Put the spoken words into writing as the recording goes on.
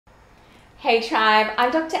Hey tribe, I'm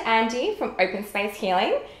Dr. Andy from Open Space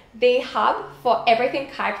Healing, the hub for everything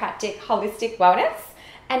chiropractic holistic wellness.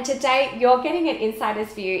 And today you're getting an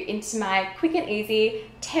insider's view into my quick and easy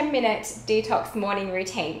 10-minute detox morning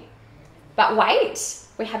routine. But wait,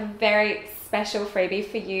 we have a very special freebie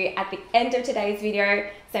for you at the end of today's video,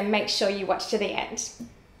 so make sure you watch to the end.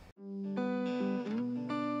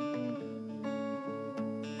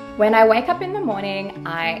 When I wake up in the morning,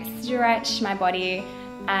 I stretch my body,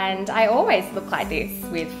 and I always look like this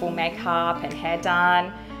with full makeup and hair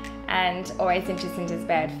done and always in Jacinda's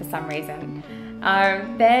bed for some reason.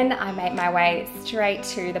 Then I make my way straight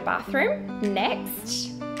to the bathroom.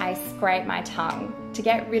 Next, I scrape my tongue to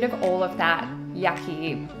get rid of all of that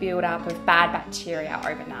yucky build-up of bad bacteria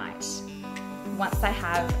overnight. Once I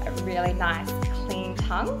have a really nice clean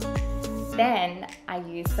tongue, then I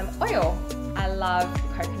use some oil. I love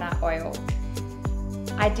coconut oil.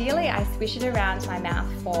 Ideally, I swish it around my mouth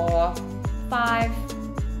for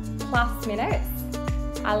 5+ minutes.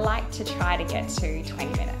 I like to try to get to 20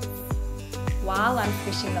 minutes. While I'm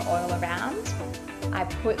swishing the oil around, I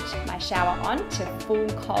put my shower on to full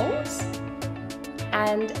cold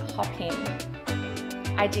and hop in.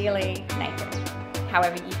 Ideally naked.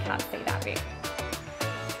 However, you can't see that bit.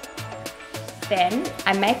 Then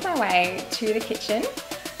I make my way to the kitchen,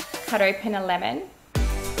 cut open a lemon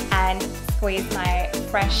and squeeze my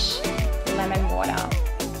fresh lemon water.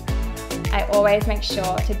 I always make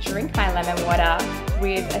sure to drink my lemon water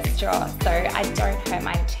with a straw so I don't hurt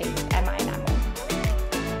my teeth and my enamel.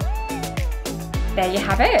 There you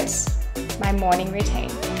have it, my morning routine.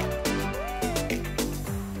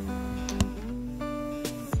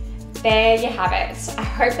 There you have it. I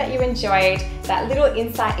hope that you enjoyed that little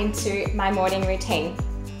insight into my morning routine.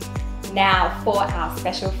 Now for our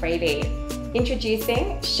special freebie.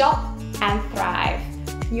 Introducing Shop and Thrive,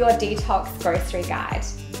 your detox grocery guide.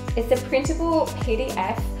 It's a printable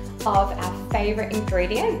PDF of our favorite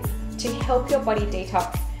ingredients to help your body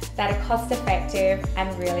detox that are cost effective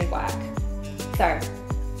and really work. So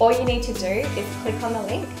all you need to do is click on the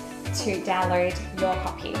link to download your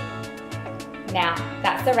copy. Now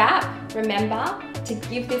that's a wrap. Remember to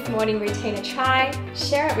give this morning routine a try,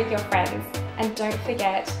 share it with your friends, and don't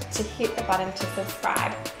forget to hit the button to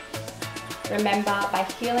subscribe. Remember, by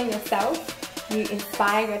healing yourself, you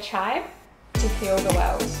inspire your tribe to heal the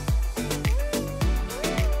world.